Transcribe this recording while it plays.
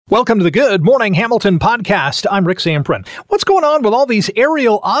Welcome to the Good Morning Hamilton podcast. I'm Rick Zamprin. What's going on with all these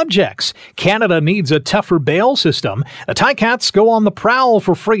aerial objects? Canada needs a tougher bail system. The Ticats go on the prowl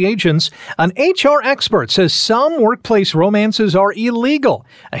for free agents. An HR expert says some workplace romances are illegal.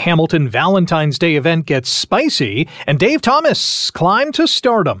 A Hamilton Valentine's Day event gets spicy. And Dave Thomas climbed to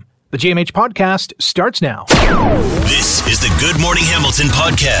stardom. The GMH podcast starts now. This is the Good Morning Hamilton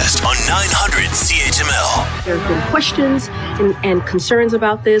podcast on 900 CHML. There have been questions and concerns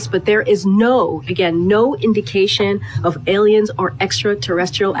about this, but there is no indication of aliens or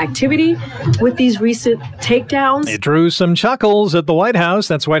extraterrestrial activity with these recent takedowns. It drew some chuckles at the White House.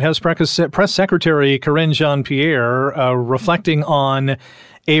 That's White House Press Secretary Karine Jean-Pierre reflecting on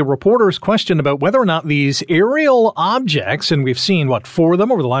a reporter's question about whether or not these aerial objects, and we've seen, four of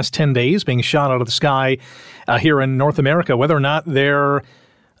them over the last 10 days being shot out of the sky here in North America, whether or not they're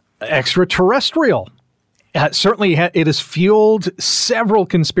extraterrestrial. Certainly, it has fueled several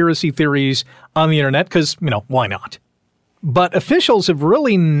conspiracy theories on the internet because, why not? But officials have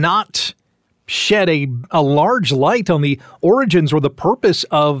really not shed a large light on the origins or the purpose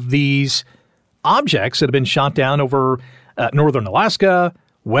of these objects that have been shot down over northern Alaska,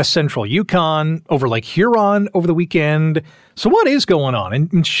 West Central Yukon, over Lake Huron over the weekend. So what is going on,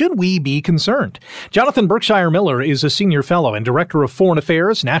 and should we be concerned? Jonathan Berkshire Miller is a senior fellow and director of foreign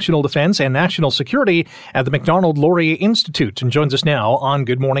affairs, national defense, and national security at the Macdonald-Laurier Institute, and joins us now on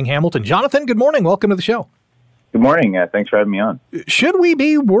Good Morning Hamilton. Jonathan, good morning. Welcome to the show. Good morning. Thanks for having me on. Should we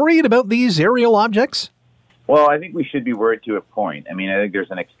be worried about these aerial objects? Well, I think we should be worried to a point. I think there's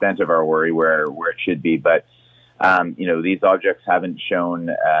an extent of our worry where it should be, but these objects haven't shown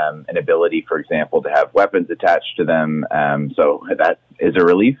an ability, for example, to have weapons attached to them. So that is a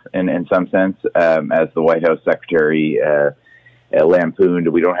relief in some sense. As the White House Secretary lampooned,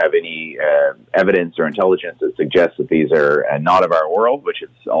 we don't have any evidence or intelligence that suggests that these are not of our world, which is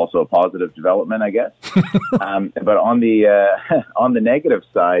also a positive development, I guess. But on the negative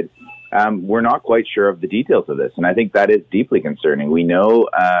side, we're not quite sure of the details of this, and I think that is deeply concerning. We know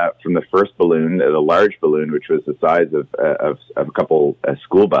from the first balloon, the large balloon, which was the size of a couple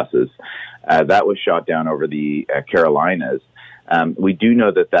school buses, that was shot down over the Carolinas. We do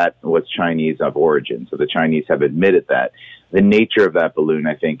know that was Chinese of origin, so the Chinese have admitted that. The nature of that balloon,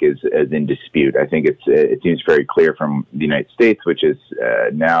 I think, is in dispute. I think it seems very clear from the United States, which is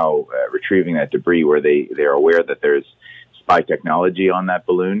now retrieving that debris, where they're aware that there's spy technology on that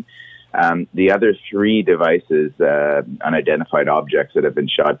balloon. The other three devices, unidentified objects that have been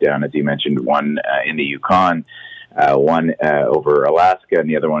shot down, as you mentioned, one in the Yukon, one over Alaska, and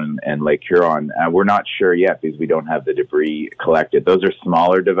the other one in Lake Huron. We're not sure yet because we don't have the debris collected. Those are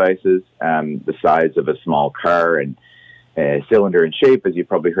smaller devices, the size of a small car and cylinder in shape, as you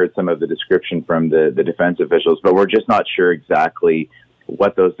probably heard some of the description from the defense officials, but we're just not sure exactly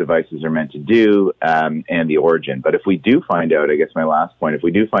what those devices are meant to do and the origin. But if we do find out, I guess my last point, if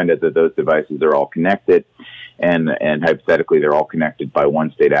we do find out that those devices are all connected and hypothetically they're all connected by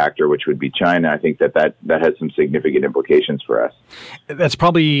one state actor, which would be China, I think that has some significant implications for us. That's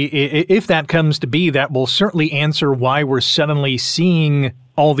probably, if that comes to be, that will certainly answer why we're suddenly seeing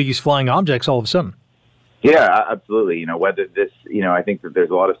all these flying objects all of a sudden. Yeah, absolutely. Whether this, I think that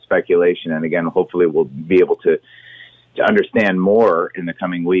there's a lot of speculation, and again, hopefully we'll be able to understand more in the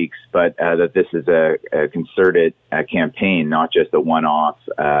coming weeks, but that this is a concerted campaign, not just a one-off,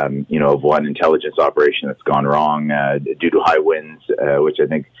 of one intelligence operation that's gone wrong due to high winds, which I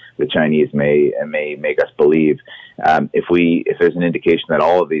think the Chinese may make us believe. If there's an indication that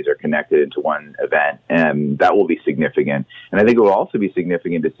all of these are connected into one event, that will be significant. And I think it will also be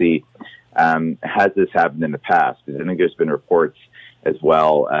significant to see, has this happened in the past? Because I think there's been reports as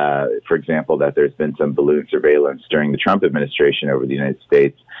well, for example, that there's been some balloon surveillance during the Trump administration over the United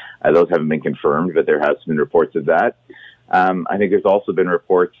States. Those haven't been confirmed, but there has been reports of that. I think there's also been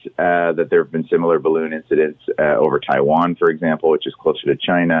reports that there have been similar balloon incidents over Taiwan, for example, which is closer to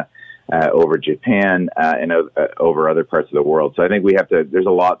China, over Japan, and over other parts of the world. So I think there's a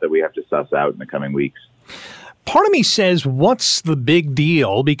lot that we have to suss out in the coming weeks. Part of me says, what's the big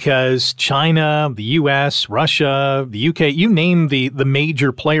deal? Because China, the U.S., Russia, the U.K., you name the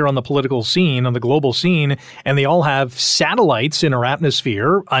major player on the political scene, on the global scene, and they all have satellites in our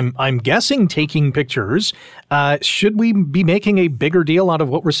atmosphere, I'm guessing taking pictures. Should we be making a bigger deal out of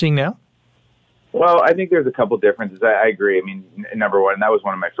what we're seeing now? Well, I think there's a couple differences. I agree. Number one, that was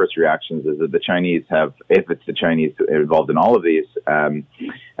one of my first reactions, is that the Chinese have, if it's the Chinese involved in all of these,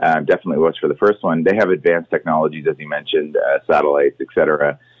 definitely was for the first one, they have advanced technologies, as you mentioned, satellites, et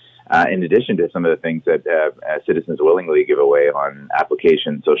cetera, in addition to some of the things that citizens willingly give away on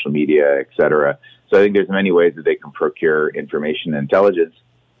applications, social media, et cetera. So I think there's many ways that they can procure information and intelligence.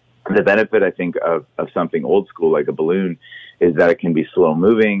 The benefit, I think, of something old school like a balloon is that it can be slow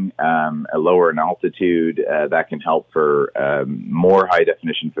moving, lower in altitude. That can help for more high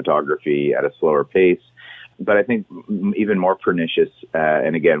definition photography at a slower pace. But I think even more pernicious,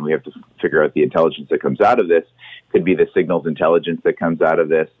 and again, we have to figure out the intelligence that comes out of this, could be the signals intelligence that comes out of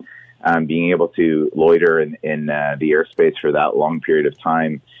this. Being able to loiter in the airspace for that long period of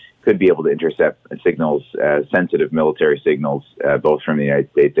time could be able to intercept signals, sensitive military signals, both from the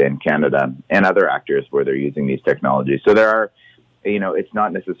United States and Canada and other actors where they're using these technologies. So there are, it's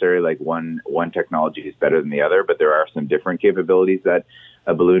not necessarily like one technology is better than the other, but there are some different capabilities that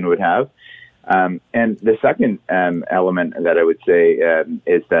a balloon would have. And the second element that I would say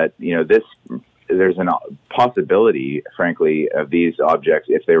is that, there's a possibility, frankly, of these objects,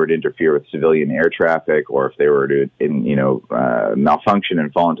 if they were to interfere with civilian air traffic or if they were to, malfunction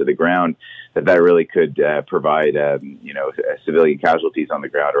and fall into the ground, that really could provide, civilian casualties on the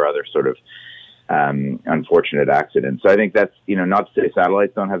ground or other sort of unfortunate accidents. So I think that's, not to say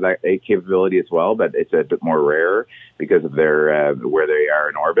satellites don't have that capability as well, but it's a bit more rare because of their where they are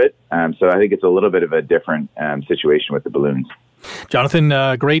in orbit. So I think it's a little bit of a different situation with the balloons.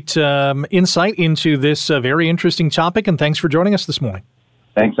 Jonathan, great insight into this very interesting topic, and thanks for joining us this morning.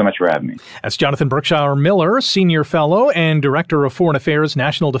 Thanks so much for having me. That's Jonathan Berkshire-Miller, Senior Fellow and Director of Foreign Affairs,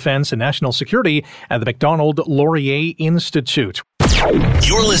 National Defense and National Security at the Macdonald-Laurier Institute.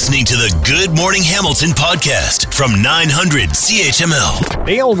 You're listening to the Good Morning Hamilton podcast from 900 CHML.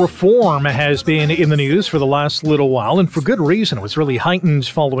 Bail reform has been in the news for the last little while, and for good reason. It was really heightened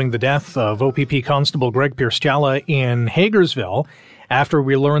following the death of OPP Constable Greg Pierce-Challa in Hagersville after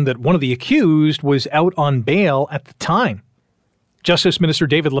we learned that one of the accused was out on bail at the time. Justice Minister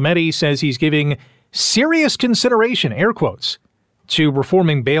David Lametti says he's giving serious consideration, air quotes, to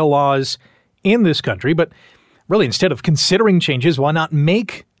reforming bail laws in this country, but really, instead of considering changes, why not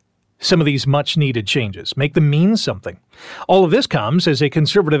make some of these much-needed changes? Make them mean something. All of this comes as a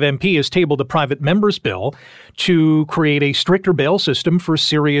Conservative MP has tabled a private member's bill to create a stricter bail system for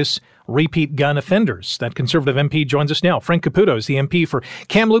serious repeat gun offenders. That Conservative MP joins us now. Frank Caputo is the MP for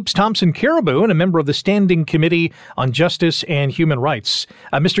Kamloops, Thompson, Caribou, and a member of the Standing Committee on Justice and Human Rights.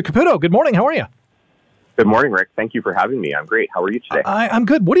 Mr. Caputo, good morning. How are you? Good morning, Rick. Thank you for having me. I'm great. How are you today? I'm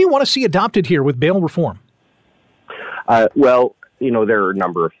good. What do you want to see adopted here with bail reform? Well, there are a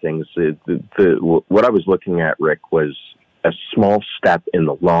number of things. What I was looking at, Rick, was a small step in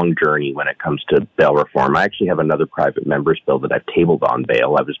the long journey when it comes to bail reform. I actually have another private member's bill that I've tabled on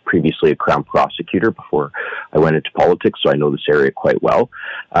bail. I was previously a Crown prosecutor before I went into politics, so I know this area quite well.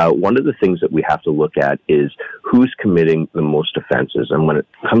 One of the things that we have to look at is who's committing the most offenses. And when it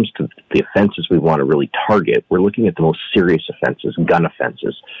comes to the offenses we want to really target, we're looking at the most serious offenses, gun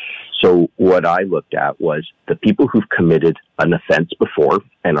offenses. So what I looked at was the people who've committed an offense before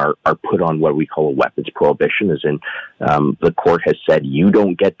and are put on what we call a weapons prohibition, as in the court has said you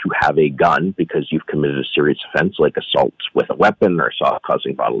don't get to have a gun because you've committed a serious offense like assault with a weapon or assault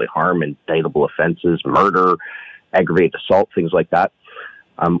causing bodily harm, indictable offenses, murder, aggravated assault, things like that.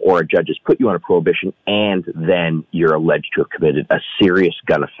 Or a judge has put you on a prohibition and then you're alleged to have committed a serious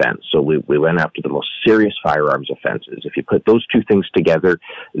gun offense. So we went after the most serious firearms offenses. If you put those two things together,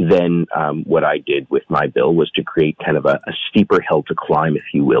 then what I did with my bill was to create kind of a steeper hill to climb, if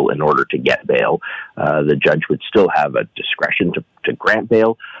you will, in order to get bail. The judge would still have a discretion to grant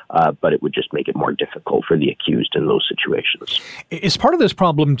bail, but it would just make it more difficult for the accused in those situations. Is part of this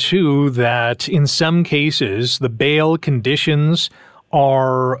problem, too, that in some cases the bail conditions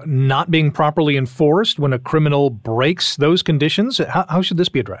are not being properly enforced when a criminal breaks those conditions? How should this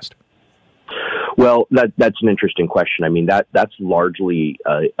be addressed? Well, that's an interesting question. I mean, that's largely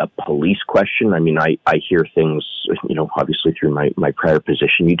a police question. I mean, I hear things, obviously through my prior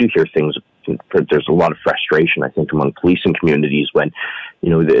position, you do hear things. There's a lot of frustration, I think, among policing communities when,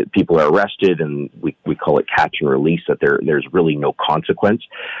 the people are arrested and we call it catch and release, that there's really no consequence.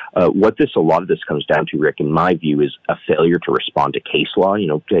 A lot of this comes down to, Rick, in my view, is a failure to respond to case law.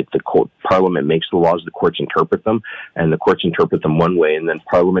 Parliament makes the laws, the courts interpret them, and the courts interpret them one way, and then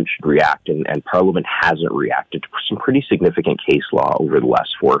Parliament should react, and Parliament hasn't reacted to some pretty significant case law over the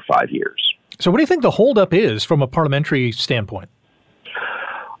last 4 or 5 years. So what do you think the holdup is from a parliamentary standpoint?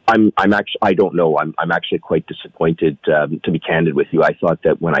 I don't know. I'm actually quite disappointed, to be candid with you. I thought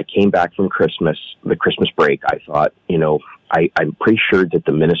that when I came back from the Christmas break, I thought, I'm pretty sure that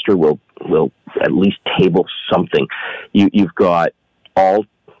the minister will at least table something. You've got all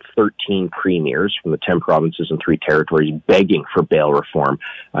 13 premiers from the 10 provinces and 3 territories begging for bail reform.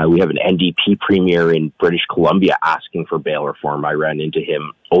 We have an NDP premier in British Columbia asking for bail reform. I ran into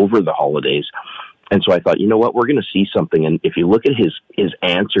him over the holidays. And so I thought, you know what, we're going to see something. And if you look at his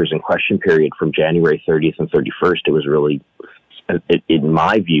answers in question period from January 30th and 31st, it was really, in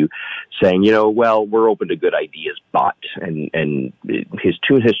my view, saying, well, we're open to good ideas, but, and his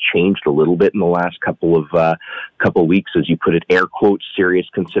tune has changed a little bit in the last couple of weeks, as you put it, air quotes, serious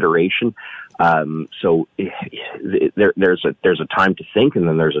consideration. So there's a time to think, and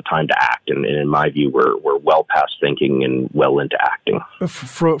then there's a time to act. And in my view, we're well past thinking and well into acting.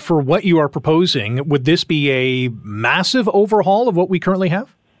 For what you are proposing, would this be a massive overhaul of what we currently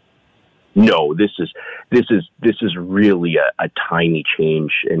have? No, this is really a tiny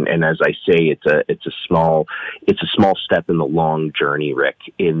change, and as I say, it's a small step in the long journey, Rick.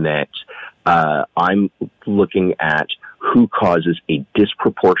 In that, I'm looking at who causes a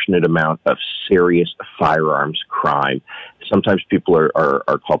disproportionate amount of serious firearms crime. Sometimes people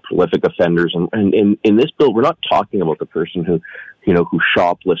are called prolific offenders, and in this bill, we're not talking about the person who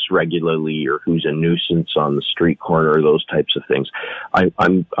shoplifts regularly or who's a nuisance on the street corner or those types of things.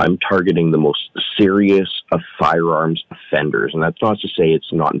 I'm targeting the most serious of firearms offenders, and that's not to say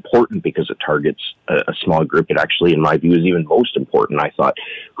it's not important because it targets a small group. It actually, in my view, is even most important. I thought,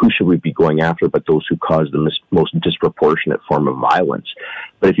 who should we be going after but those who cause the most disproportionate form of violence?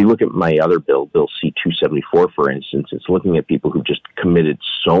 But if you look at my other bill, Bill C-274, for instance, it's looking at people who just committed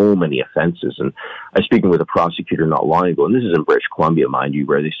so many offenses. And I was speaking with a prosecutor not long ago, and this is in British Columbia, mind you,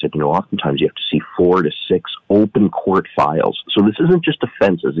 where they said, oftentimes you have to see 4 to 6 open court files. So this isn't just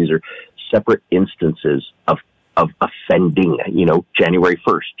offenses. These are separate instances of offending, January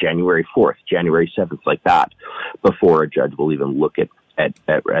 1st, January 4th, January 7th, like that, before a judge will even look at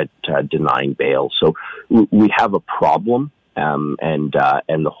denying bail. So we have a problem. And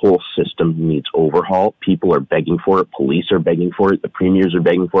the whole system needs overhaul. People are begging for it. Police are begging for it. The premiers are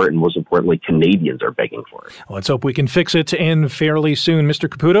begging for it. And most importantly, Canadians are begging for it. Well, let's hope we can fix it and fairly soon. Mr.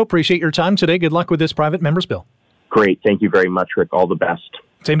 Caputo, appreciate your time today. Good luck with this private member's bill. Great. Thank you very much, Rick. All the best.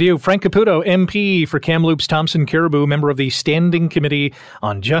 Same to you. Frank Caputo, MP for Kamloops, Thompson, Caribou, member of the Standing Committee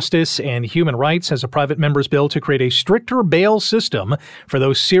on Justice and Human Rights, has a private member's bill to create a stricter bail system for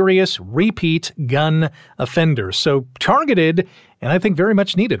those serious repeat gun offenders. So targeted, and I think very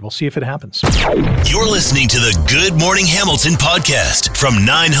much needed. We'll see if it happens. You're listening to the Good Morning Hamilton podcast from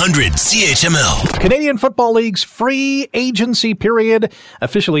 900 CHML. Canadian Football League's free agency period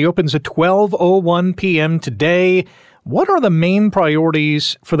officially opens at 12:01 p.m. today. What are the main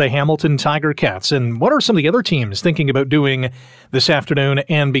priorities for the Hamilton Tiger Cats, and what are some of the other teams thinking about doing this afternoon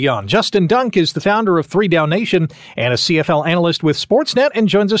and beyond? Justin Dunk is the founder of 3 Down Nation and a CFL analyst with Sportsnet and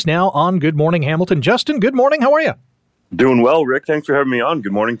joins us now on Good Morning Hamilton. Justin, good morning. How are you? Doing well, Rick. Thanks for having me on.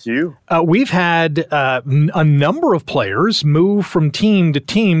 Good morning to you. We've had a number of players move from team to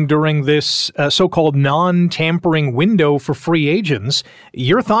team during this so-called non-tampering window for free agents.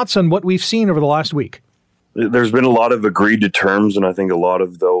 Your thoughts on what we've seen over the last week? There's been a lot of agreed to terms, and I think a lot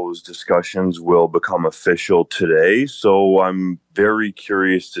of those discussions will become official today. So I'm very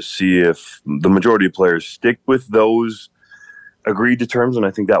curious to see if the majority of players stick with those agreed to terms, and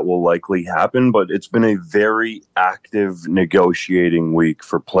I think that will likely happen. But it's been a very active negotiating week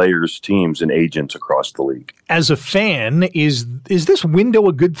for players, teams, and agents across the league. As a fan, is this window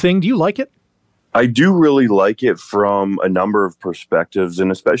a good thing? Do you like it? I do really like it from a number of perspectives, and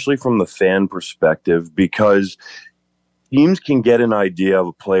especially from the fan perspective, because teams can get an idea of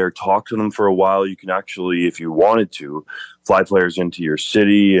a player, talk to them for a while. You can actually, if you wanted to, fly players into your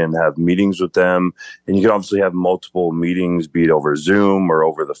city and have meetings with them. And you can obviously have multiple meetings, be it over Zoom or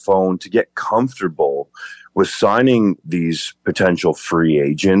over the phone, to get comfortable with signing these potential free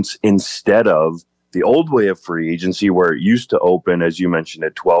agents instead of the old way of free agency, where it used to open, as you mentioned,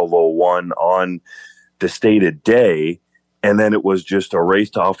 at 12:01 on the stated day, and then it was just a race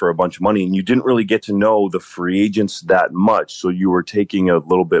to offer a bunch of money, and you didn't really get to know the free agents that much, so you were taking a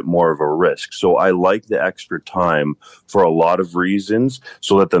little bit more of a risk. So I like the extra time for a lot of reasons,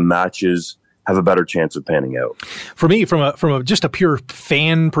 so that the matches have a better chance of panning out. For me, from a just a pure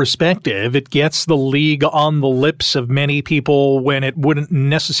fan perspective, it gets the league on the lips of many people when it wouldn't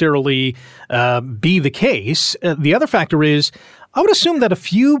necessarily be the case. The other factor is, I would assume that a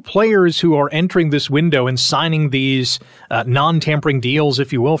few players who are entering this window and signing these non-tampering deals,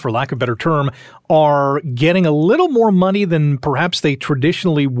 if you will, for lack of a better term, are getting a little more money than perhaps they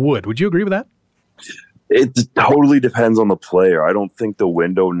traditionally would. Would you agree with that? It totally depends on the player. I don't think the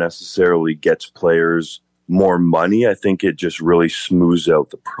window necessarily gets players more money. I think it just really smooths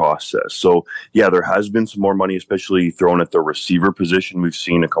out the process. So, yeah, there has been some more money, especially thrown at the receiver position. We've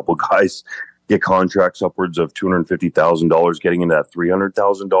seen a couple guys get contracts upwards of $250,000, getting into that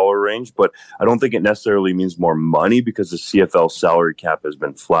 $300,000 range. But I don't think it necessarily means more money because the CFL salary cap has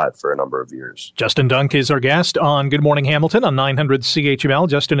been flat for a number of years. Justin Dunk is our guest on Good Morning Hamilton on 900 CHML.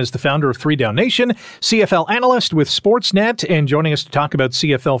 Justin is the founder of 3 Down Nation, CFL analyst with Sportsnet, and joining us to talk about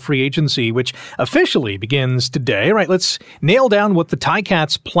CFL free agency, which officially begins today. All right, let's nail down what the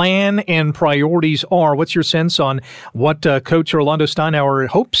Ticats' plan and priorities are. What's your sense on what Coach Orlando Steinauer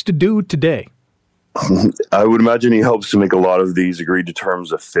hopes to do today? I would imagine he hopes to make a lot of these agreed to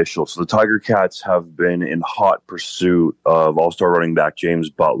terms official. So the Tiger Cats have been in hot pursuit of all-star running back James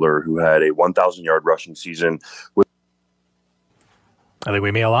Butler, who had a 1,000-yard rushing season. I think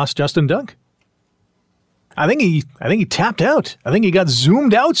we may have lost Justin Dunk. I think he tapped out. I think he got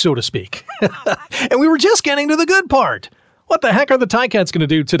zoomed out, so to speak. And we were just getting to the good part. What the heck are the Ticats going to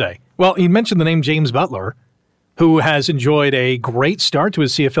do today? Well, he mentioned the name James Butler, who has enjoyed a great start to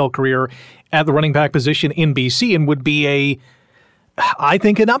his CFL career at the running back position in BC and would be I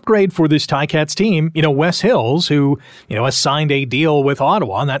think, an upgrade for this Ticats team. You know, Wes Hills, who, has signed a deal with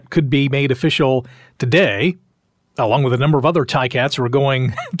Ottawa, and that could be made official today, along with a number of other Ticats who are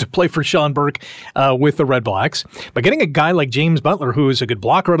going to play for Sean Burke with the Red Blacks. But getting a guy like James Butler, who is a good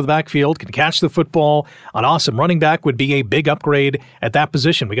blocker out of the backfield, can catch the football, an awesome running back, would be a big upgrade at that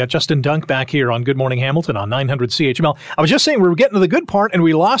position. We got Justin Dunk back here on Good Morning Hamilton on 900 CHML. I was just saying we were getting to the good part, and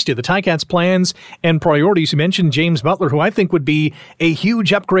we lost you. The Ticats' plans and priorities. You mentioned James Butler, who I think would be a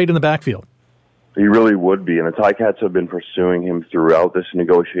huge upgrade in the backfield. He really would be, and the Ticats have been pursuing him throughout this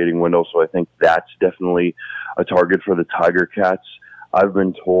negotiating window, so I think that's definitely a target for the Tiger Cats. I've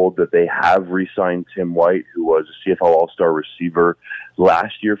been told that they have re-signed Tim White, who was a CFL All-Star receiver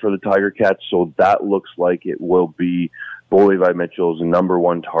last year for the Tiger Cats, so that looks like it will be Bo Levi Mitchell's number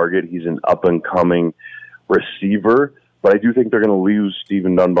one target. He's an up-and-coming receiver, but I do think they're going to lose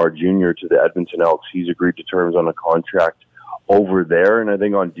Stephen Dunbar Jr. to the Edmonton Elks. He's agreed to terms on a contract over there, and I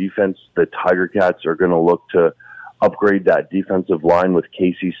think on defense, the Tiger Cats are going to look to upgrade that defensive line with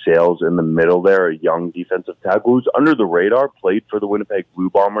Casey Sales in the middle there, a young defensive tackle who's under the radar, played for the Winnipeg Blue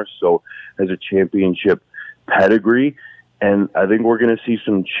Bombers, so has a championship pedigree. And I think we're going to see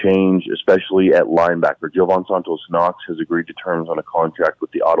some change, especially at linebacker. Jovan Santos-Knox has agreed to terms on a contract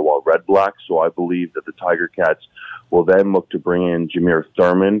with the Ottawa Red Blacks, so I believe that the Tiger Cats will then look to bring in Jameer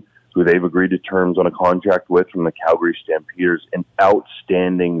Thurman, who they've agreed to terms on a contract with from the Calgary Stampeders, an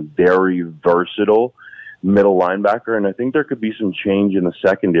outstanding, very versatile middle linebacker. And I think there could be some change in the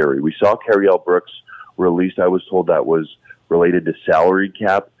secondary. We saw Cariel Brooks released. I was told that was related to salary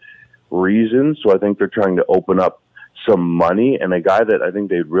cap reasons. So I think they're trying to open up some money. And a guy that I think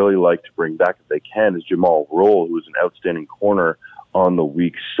they'd really like to bring back if they can is Jamal Roll, who is an outstanding corner on the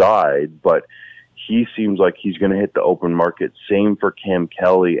weak side. But he seems like he's going to hit the open market. Same for Cam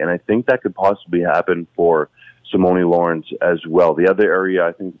Kelly. And I think that could possibly happen for Simone Lawrence as well. The other area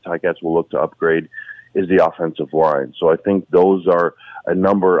I think the Ticats will look to upgrade is the offensive line. So I think those are a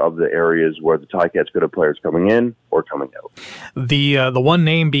number of the areas where the Ticats could have players coming in or coming out. The one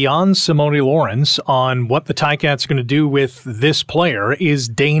name beyond Simone Lawrence on what the Ticats are going to do with this player is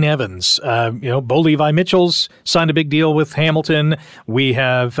Dane Evans. Bo Levi Mitchell's signed a big deal with Hamilton. We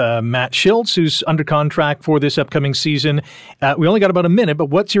have Matt Schultz, who's under contract for this upcoming season. We only got about a minute, but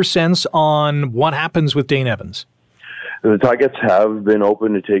what's your sense on what happens with Dane Evans? The Ticats have been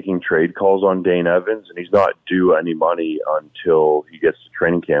open to taking trade calls on Dane Evans, and he's not due any money until he gets to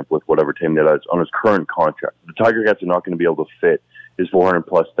training camp with whatever team that is on his current contract. The Tiger Cats are not going to be able to fit his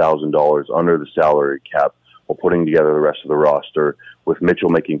 $400,000+ under the salary cap while putting together the rest of the roster, with Mitchell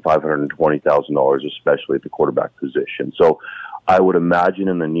making $520,000, especially at the quarterback position. So I would imagine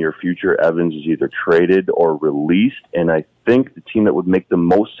in the near future, Evans is either traded or released, and I think the team that would make the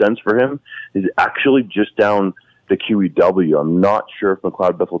most sense for him is actually just down the QEW. I'm not sure if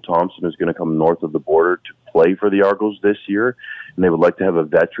McLeod Bethel-Thompson is going to come north of the border to play for the Argos this year, and they would like to have a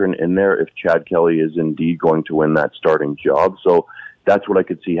veteran in there if Chad Kelly is indeed going to win that starting job. So that's what I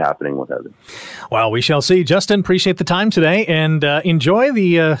could see happening with Evan. Well, we shall see. Justin, appreciate the time today, and enjoy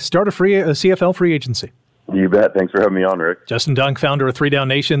the start of CFL free agency. You bet. Thanks for having me on, Rick. Justin Dunk, founder of 3 Down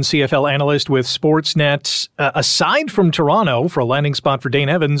Nation, CFL analyst with Sportsnet. Aside from Toronto for a landing spot for Dane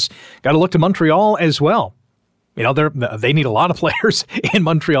Evans, got to look to Montreal as well. They need a lot of players in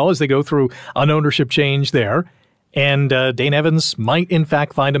Montreal as they go through an ownership change there. And Dane Evans might, in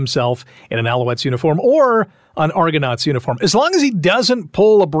fact, find himself in an Alouettes uniform or an Argonauts uniform, as long as he doesn't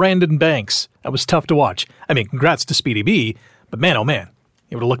pull a Brandon Banks. That was tough to watch. I mean, congrats to Speedy B, but man, oh man,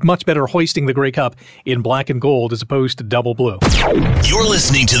 it would have looked much better hoisting the Grey Cup in black and gold as opposed to double blue. You're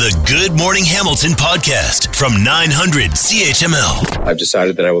listening to the Good Morning Hamilton podcast from 900 CHML. I've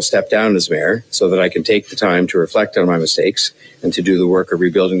decided that I will step down as mayor so that I can take the time to reflect on my mistakes and to do the work of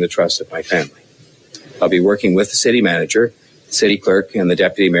rebuilding the trust of my family. I'll be working with the city manager, the city clerk, and the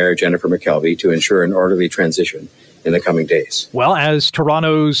deputy mayor, Jennifer McKelvey, to ensure an orderly transition in the coming days. Well, as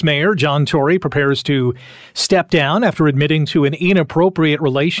Toronto's mayor, John Tory, prepares to step down after admitting to an inappropriate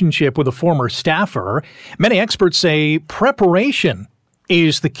relationship with a former staffer, many experts say preparation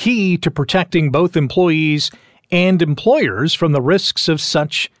is the key to protecting both employees and employers from the risks of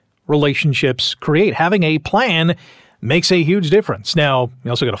such relationships create. Having a plan makes a huge difference. Now, you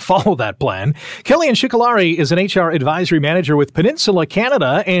also got to follow that plan. Killian Shikellari is an HR advisory manager with Peninsula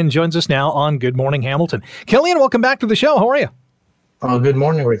Canada and joins us now on Good Morning Hamilton. Killian, welcome back to the show. How are you? Oh, good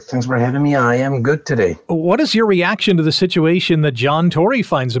morning, Rick. Thanks for having me. I am good today. What is your reaction to the situation that John Tory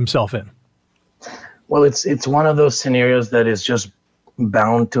finds himself in? Well, it's one of those scenarios that is just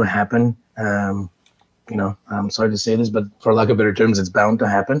bound to happen. I'm sorry to say this, but for lack of better terms, it's bound to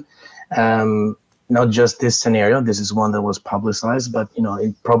happen. Not just this scenario. This is one that was publicized, but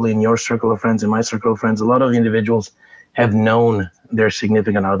probably in your circle of friends, in my circle of friends, a lot of individuals have known their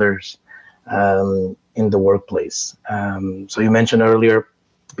significant others in the workplace. So you mentioned earlier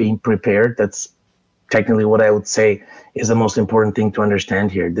being prepared. That's technically what I would say is the most important thing to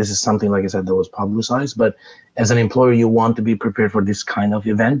understand here. This is something, like I said, that was publicized, but as an employer, you want to be prepared for this kind of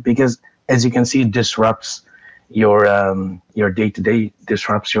event because, as you can see, it disrupts your day-to-day,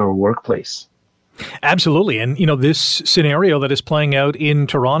 disrupts your workplace. Absolutely. And, this scenario that is playing out in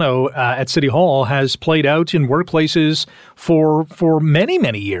Toronto at City Hall has played out in workplaces for many,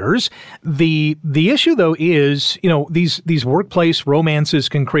 many years. The issue, though, is, these workplace romances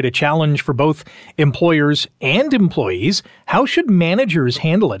can create a challenge for both employers and employees. How should managers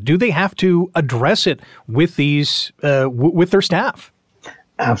handle it? Do they have to address it with these with their staff?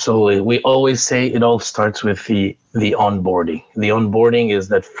 Absolutely. We always say it all starts with the onboarding. The onboarding is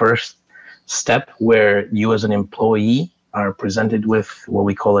that first step where you as an employee are presented with what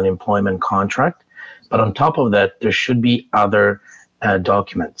we call an employment contract. But on top of that, there should be other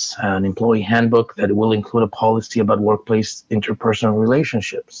documents, an employee handbook that will include a policy about workplace interpersonal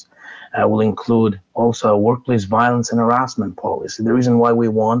relationships, will include also a workplace violence and harassment policy. The reason why we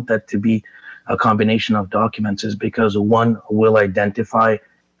want that to be a combination of documents is because one will identify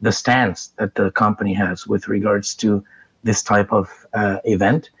the stance that the company has with regards to this type of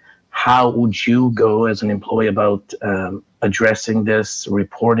event. How would you go as an employee about addressing this,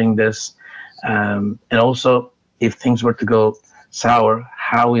 reporting this? And also, if things were to go sour,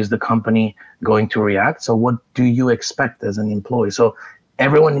 how is the company going to react? So what do you expect as an employee? So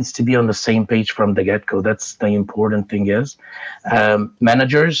everyone needs to be on the same page from the get-go. That's the important thing is.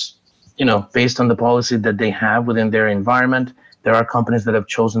 Managers, based on the policy that they have within their environment, there are companies that have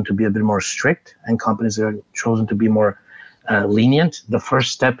chosen to be a bit more strict and companies that have chosen to be more lenient. The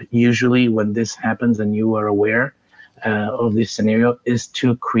first step usually when this happens and you are aware of this scenario is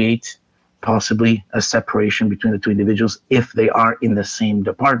to create possibly a separation between the two individuals if they are in the same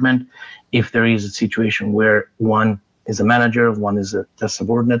department, if there is a situation where one is a manager, one is a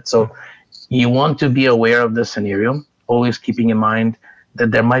subordinate. So you want to be aware of the scenario, always keeping in mind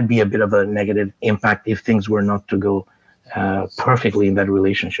that there might be a bit of a negative impact if things were not to go perfectly in that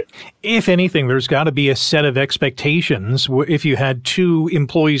relationship. If anything, there's got to be a set of expectations. If you had two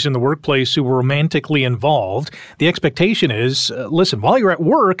employees in the workplace who were romantically involved, the expectation is, listen, while you're at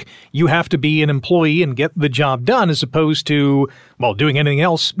work, you have to be an employee and get the job done as opposed to, doing anything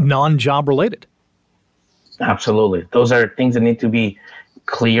else non-job related. Absolutely. Those are things that need to be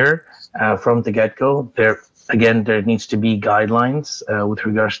clear from the get-go. There needs to be guidelines with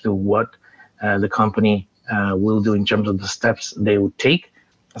regards to what the company will do in terms of the steps they would take.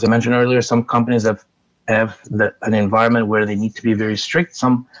 As I mentioned earlier, some companies have an environment where they need to be very strict.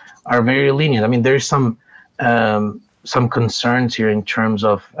 Some are very lenient. I mean, there's some concerns here in terms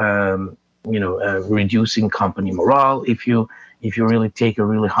of reducing company morale if you really take a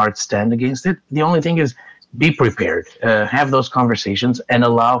really hard stand against it. The only thing is be prepared, have those conversations, and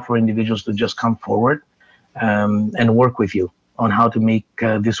allow for individuals to just come forward and work with you on how to make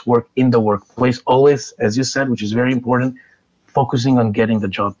this work in the workplace. Always, as you said, which is very important, focusing on getting the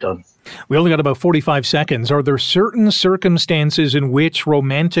job done. We only got about 45 seconds. Are there certain circumstances in which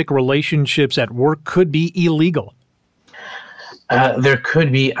romantic relationships at work could be illegal? There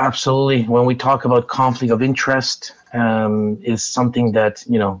could be, absolutely. When we talk about conflict of interest, is something that,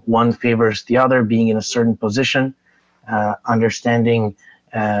 one favors the other, being in a certain position, understanding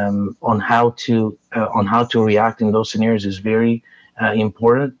on how to react in those scenarios is very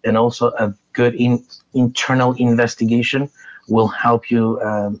important, and also a good internal investigation will help you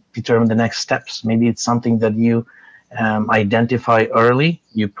determine the next steps. Maybe it's something that you identify early,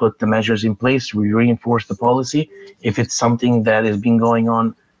 you put the measures in place, we reinforce the policy. If it's something that has been going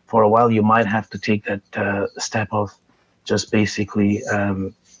on for a while, you might have to take that step of just basically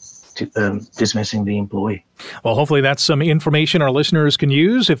dismissing the employee. Well, hopefully that's some information our listeners can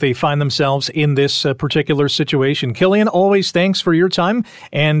use if they find themselves in this particular situation. Killian, always thanks for your time,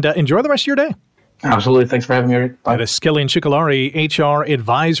 and enjoy the rest of your day. Absolutely. Thanks for having me, Eric. Bye. That is Killian Cicolari, HR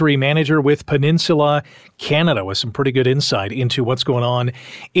Advisory Manager with Peninsula Canada, with some pretty good insight into what's going on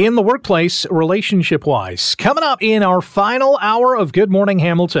in the workplace relationship-wise. Coming up in our final hour of Good Morning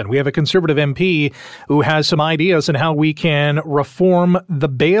Hamilton, we have a Conservative MP who has some ideas on how we can reform the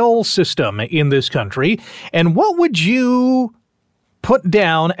bail system in this country. And what would you put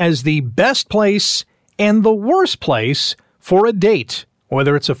down as the best place and the worst place for a date,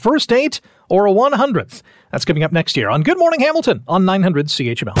 whether it's a first date or a 100th. That's coming up next year on Good Morning Hamilton on 900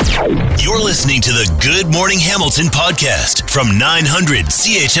 CHML. You're listening to the Good Morning Hamilton podcast from 900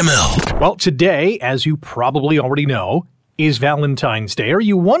 CHML. Well, today, as you probably already know, is Valentine's Day. Are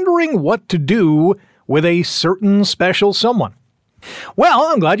you wondering what to do with a certain special someone? Well,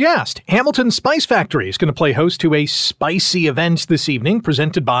 I'm glad you asked. Hamilton Spice Factory is going to play host to a spicy event this evening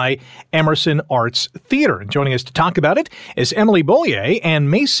presented by Emerson Arts Theatre. And joining us to talk about it is Emily Bollier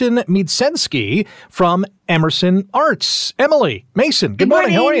and Mason Miedzensky from Emerson Arts. Emily, Mason, good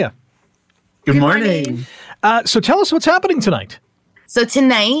morning. How are you? Good morning. So tell us what's happening tonight. So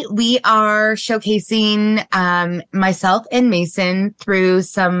tonight we are showcasing myself and Mason through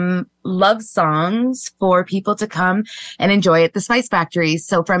some love songs for people to come and enjoy at the Spice Factory.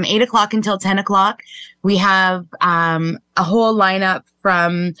 So from 8 o'clock until 10 o'clock, we have a whole lineup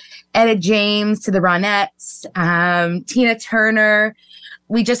from Etta James to the Ronettes, Tina Turner.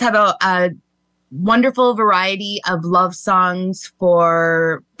 We just have a wonderful variety of love songs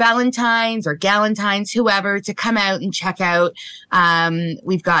for Valentine's or Galentines, whoever, to come out and check out.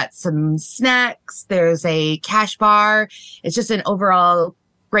 We've got some snacks. There's a cash bar. It's just an overall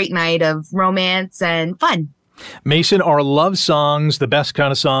great night of romance and fun. Mason, are love songs the best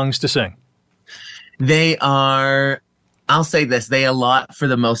kind of songs to sing? They are, I'll say this, they allot for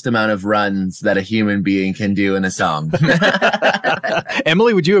the most amount of runs that a human being can do in a song.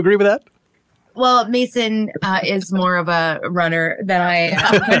 Emily, would you agree with that? Well, Mason is more of a runner than I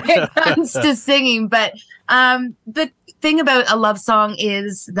am when it comes to singing. But the thing about a love song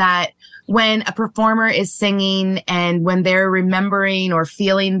is that when a performer is singing and when they're remembering or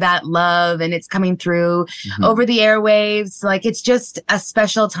feeling that love and it's coming through over the airwaves, like it's just a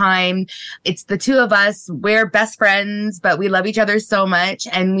special time. It's the two of us. We're best friends, but we love each other so much.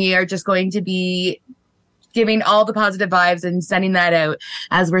 And we are just going to be giving all the positive vibes and sending that out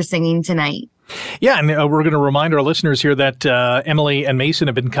as we're singing tonight. Yeah, and we're going to remind our listeners here that Emily and Mason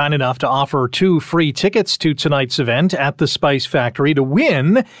have been kind enough to offer 2 free tickets to tonight's event at the Spice Factory. To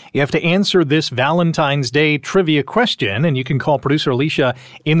win, you have to answer this Valentine's Day trivia question, and you can call producer Alicia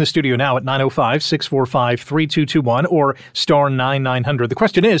in the studio now at 905-645-3221 or star 9900. The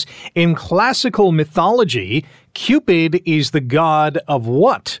question is, in classical mythology, Cupid is the god of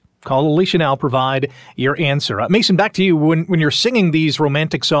what? Call Alicia now, provide your answer. Mason, back to you. When you're singing these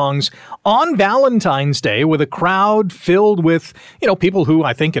romantic songs on Valentine's Day with a crowd filled with, people who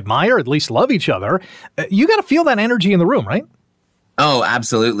I think admire, at least love each other, you got to feel that energy in the room, right? Oh,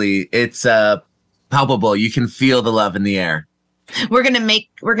 absolutely. It's palpable. You can feel the love in the air. We're gonna make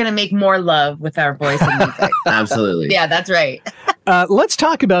more love with our voice and music. Absolutely. Yeah, that's right. Let's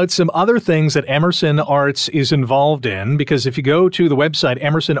talk about some other things that Emerson Arts is involved in, because if you go to the website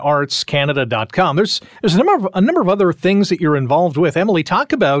emersonartscanada.com, there's a number of other things that you're involved with. Emily,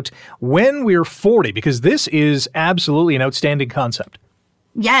 talk about When We're 40, because this is absolutely an outstanding concept.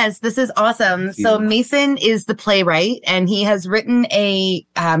 Yes, this is awesome. So Mason is the playwright, and he has written a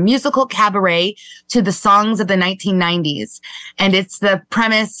musical cabaret to the songs of the 1990s. And it's the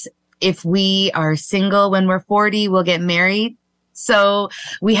premise, if we are single when we're 40, we'll get married. So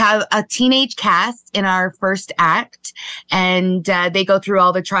we have a teenage cast in our first act, and they go through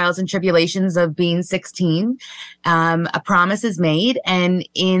all the trials and tribulations of being 16. A promise is made. And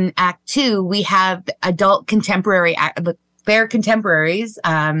in Act 2, we have adult contemporary they're contemporaries,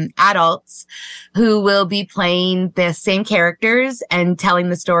 adults, who will be playing the same characters and telling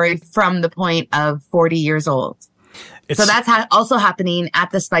the story from the point of 40 years old. So that's also happening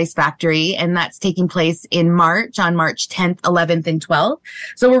at the Spice Factory, and that's taking place in March, on March 10th, 11th, and 12th.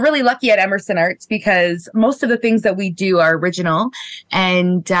 So we're really lucky at Emerson Arts because most of the things that we do are original.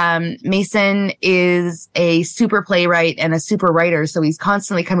 And Mason is a super playwright and a super writer, so he's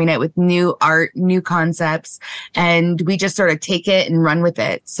constantly coming out with new art, new concepts, and we just sort of take it and run with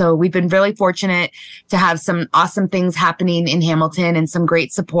it. So we've been really fortunate to have some awesome things happening in Hamilton and some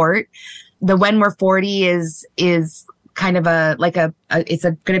great support. The When We're 40 is kind of it's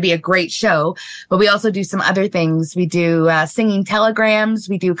going to be a great show, but we also do some other things. We do singing telegrams,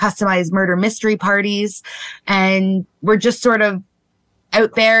 we do customized murder mystery parties, and we're just sort of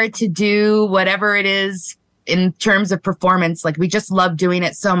out there to do whatever it is in terms of performance. Like, we just love doing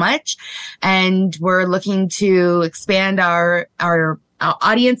it so much, and we're looking to expand our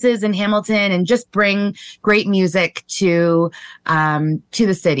audiences in Hamilton and just bring great music to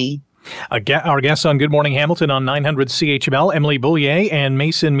the city. Our guests on Good Morning Hamilton on 900 CHML, Emily Boulier and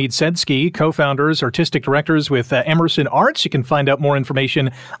Mason Miedsedzki, co-founders, artistic directors with Emerson Arts. You can find out more information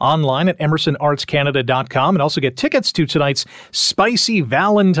online at emersonartscanada.com and also get tickets to tonight's Spicy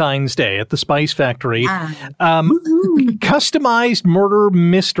Valentine's Day at the Spice Factory. Customized murder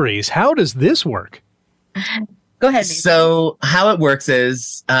mysteries. How does this work? Go ahead, Mason. So how it works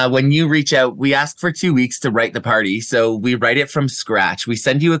is when you reach out, we ask for 2 weeks to write the party. So we write it from scratch. We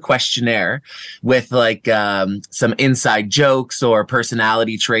send you a questionnaire with some inside jokes or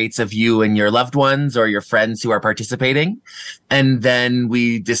personality traits of you and your loved ones or your friends who are participating. And then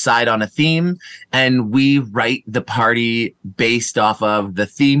we decide on a theme and we write the party based off of the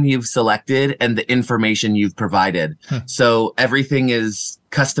theme you've selected and the information you've provided. So everything is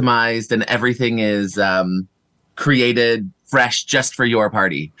customized and everything is created fresh just for your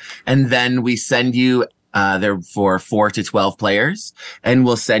party. And then we send you they're for 4 to 12 players, and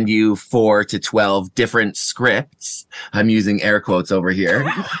we'll send you 4 to 12 different scripts. I'm using air quotes over here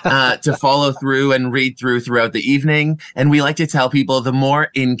to follow through and read throughout the evening. And we like to tell people the more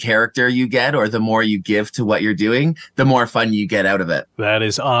in character you get, or the more you give to what you're doing, the more fun you get out of it. That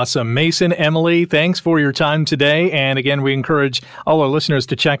is awesome. Mason, Emily, thanks for your time today. And again, we encourage all our listeners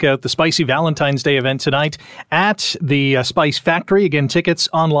to check out the Spicy Valentine's Day event tonight at the Spice Factory. Again, tickets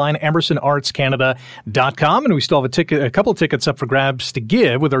online, emersonartscanada.com. And we still have a couple of tickets up for grabs to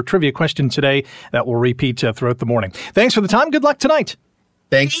give with our trivia question today that will repeat throughout the morning. Thanks for the time. Good luck tonight.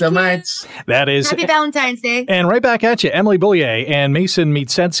 Thanks so much. That is Happy Valentine's Day. And right back at you, Emily Boulier and Mason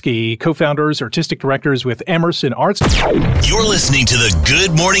Miedsedzki, co-founders, artistic directors with Emerson Arts. You're listening to the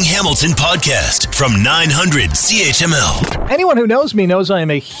Good Morning Hamilton podcast from 900 CHML. Anyone who knows me knows I am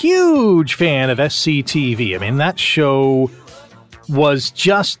a huge fan of SCTV. I mean, that show was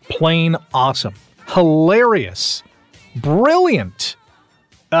just plain awesome. Hilarious, brilliant,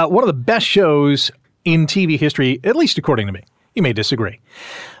 one of the best shows in TV history, at least according to me. You may disagree.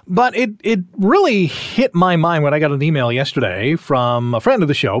 But it really hit my mind when I got an email yesterday from a friend of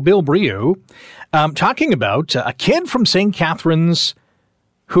the show, Bill Brieux, talking about a kid from St. Catharines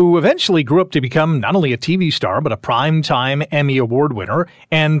who eventually grew up to become not only a TV star, but a Primetime Emmy Award winner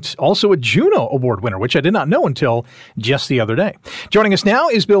and also a Juno Award winner, which I did not know until just the other day. Joining us now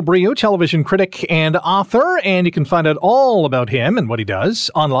is Bill Brieux, television critic and author, and you can find out all about him and what he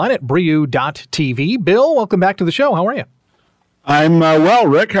does online at brieux.tv. Bill, welcome back to the show. How are you? I'm well,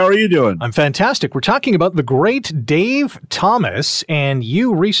 Rick. How are you doing? I'm fantastic. We're talking about the great Dave Thomas, and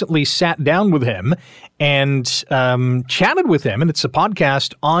you recently sat down with him and chatted with him, and it's a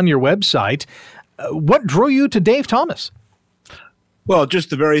podcast on your website. What drew you to Dave Thomas? Well,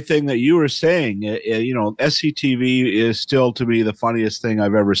 just the very thing that you were saying. SCTV is still, to me, the funniest thing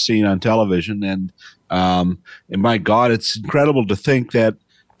I've ever seen on television, and my God, it's incredible to think that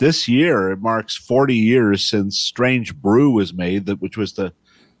this year, it marks 40 years since Strange Brew was made, which was the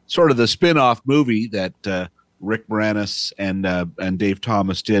sort of the spin-off movie that Rick Moranis and Dave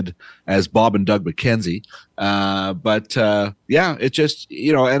Thomas did as Bob and Doug McKenzie. It just,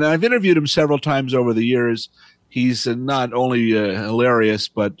 and I've interviewed him several times over the years. He's not only hilarious,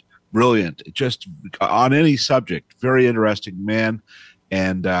 but brilliant, just on any subject. Very interesting man.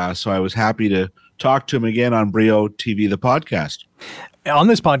 And so I was happy to talk to him again on Brieux TV, the podcast. On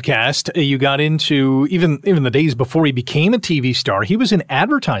this podcast, you got into even the days before he became a TV star. He was in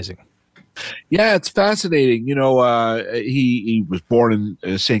advertising. Yeah, it's fascinating. He was born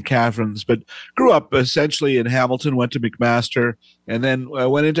in St. Catharines, but grew up essentially in Hamilton, went to McMaster, and then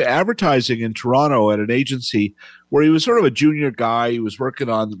went into advertising in Toronto at an agency where he was sort of a junior guy. He was working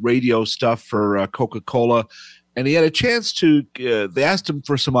on radio stuff for Coca-Cola, and he had a chance to they asked him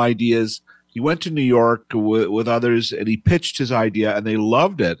for some ideas. He went to New York with others, and he pitched his idea, and they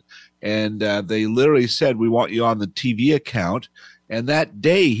loved it. And they literally said, we want you on the TV account. And that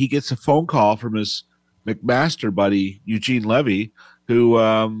day he gets a phone call from his McMaster buddy, Eugene Levy,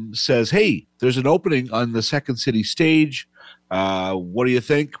 who says, hey, there's an opening on the Second City stage. What do you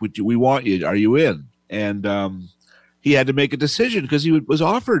think? We want you. Are you in? And he had to make a decision because he was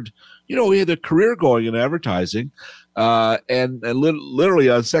offered, he had a career going in advertising. And literally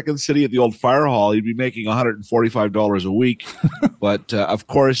on Second City at the old fire hall, he'd be making $145 a week. But of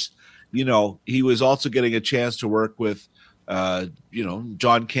course, he was also getting a chance to work with,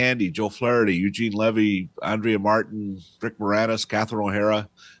 John Candy, Joe Flaherty, Eugene Levy, Andrea Martin, Rick Moranis, Catherine O'Hara,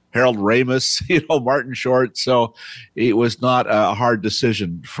 Harold Ramis, Martin Short. So it was not a hard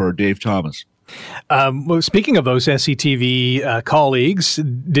decision for Dave Thomas. Well, speaking of those SCTV colleagues,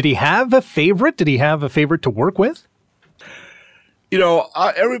 did he have a favorite? Did he have a favorite to work with?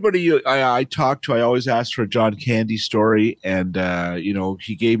 Everybody I talked to, I always asked for a John Candy story, and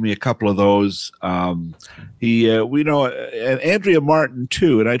he gave me a couple of those. And Andrea Martin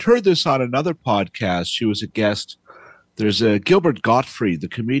too. And I'd heard this on another podcast. She was a guest. There's Gilbert Gottfried, the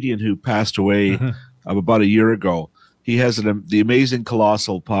comedian who passed away about a year ago. He has the Amazing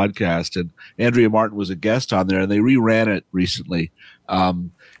Colossal podcast, and Andrea Martin was a guest on there, and they reran it recently.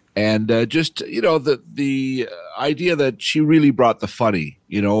 And the idea that she really brought the funny,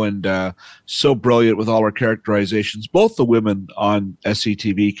 and so brilliant with all her characterizations. Both the women on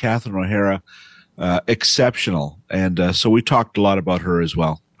SCTV, Catherine O'Hara, exceptional. And so we talked a lot about her as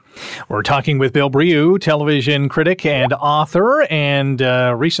well. We're talking with Bill Brieux, television critic and author, and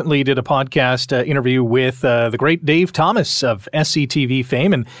recently did a podcast interview with the great Dave Thomas of SCTV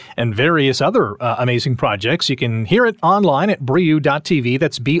fame and various other amazing projects. You can hear it online at Brieux.tv.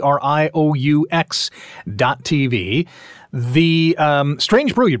 That's BRIOUX.tv. The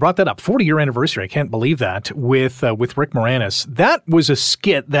Strange Brew, you brought that up, 40-year anniversary. I can't believe that, with Rick Moranis. That was a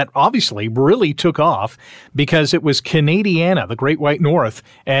skit that obviously really took off because it was Canadiana, the Great White North,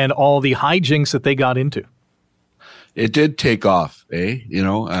 and all the hijinks that they got into. It did take off, and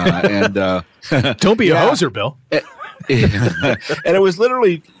don't be a hoser, Bill. And it was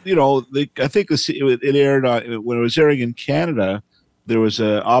literally, I think it aired when it was airing in Canada. There was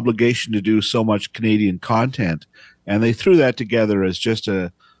an obligation to do so much Canadian content. And they threw that together as just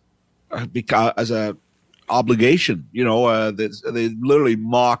as a obligation, they literally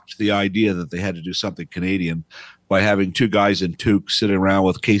mocked the idea that they had to do something Canadian by having two guys in toques sitting around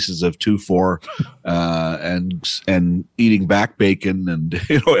with cases of 2-4 and eating back bacon and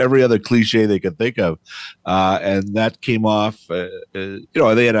every other cliche they could think of, and that came off. They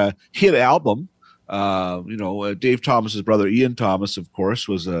had a hit album. Dave Thomas's brother Ian Thomas, of course,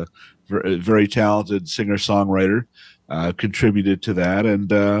 was a very talented singer-songwriter, contributed to that. And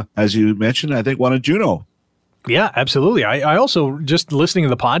as you mentioned, I think won a Juno. Yeah, absolutely. I also, just listening to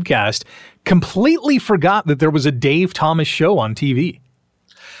the podcast, completely forgot that there was a Dave Thomas show on TV.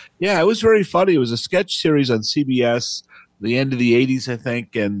 Yeah, it was very funny. It was a sketch series on CBS, the end of the 80s, I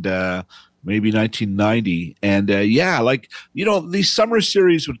think, and maybe 1990. And these summer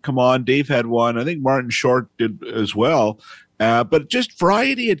series would come on. Dave had one. I think Martin Short did as well. But just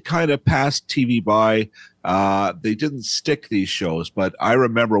variety had kind of passed TV by. They didn't stick these shows, but I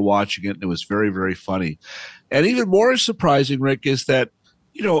remember watching it, and it was very, very funny. And even more surprising, Rick, is that,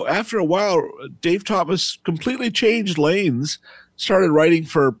 after a while, Dave Thomas completely changed lanes, started writing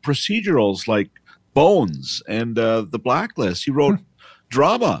for procedurals like Bones and The Blacklist. He wrote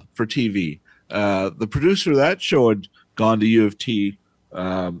drama for TV. The producer of that show had gone to U of T,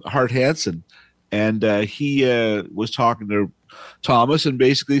 Hart Hansen. And he was talking to Thomas and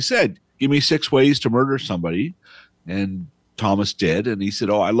basically said, give me 6 ways to murder somebody. And Thomas did. And he said,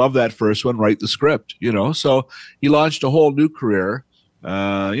 oh, I love that first one. Write the script, So he launched a whole new career, in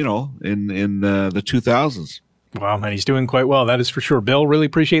the 2000s. Wow, and he's doing quite well. That is for sure. Bill, really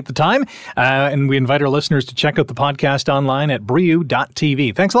appreciate the time. And we invite our listeners to check out the podcast online at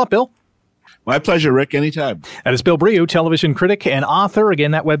Brieux.tv. Thanks a lot, Bill. My pleasure, Rick. Anytime. That is Bill Brieux, television critic and author. Again,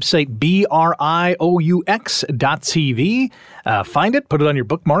 that website, BRIOUX.tv. Find it, put it on your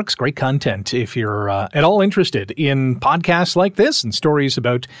bookmarks. Great content if you're at all interested in podcasts like this and stories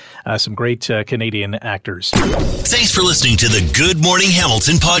about some great Canadian actors. Thanks for listening to the Good Morning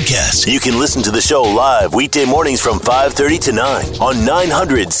Hamilton podcast. You can listen to the show live weekday mornings from 5:30 to 9 on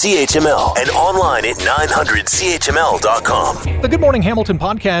 900 CHML and online at 900CHML.com. The Good Morning Hamilton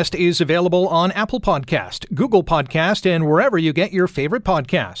podcast is available on Apple Podcast, Google Podcast, and wherever you get your favorite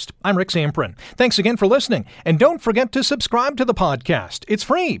podcast. I'm Rick Zamprin. Thanks again for listening. And don't forget to subscribe to the podcast. It's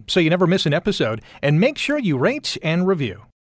free, so you never miss an episode. And make sure you rate and review.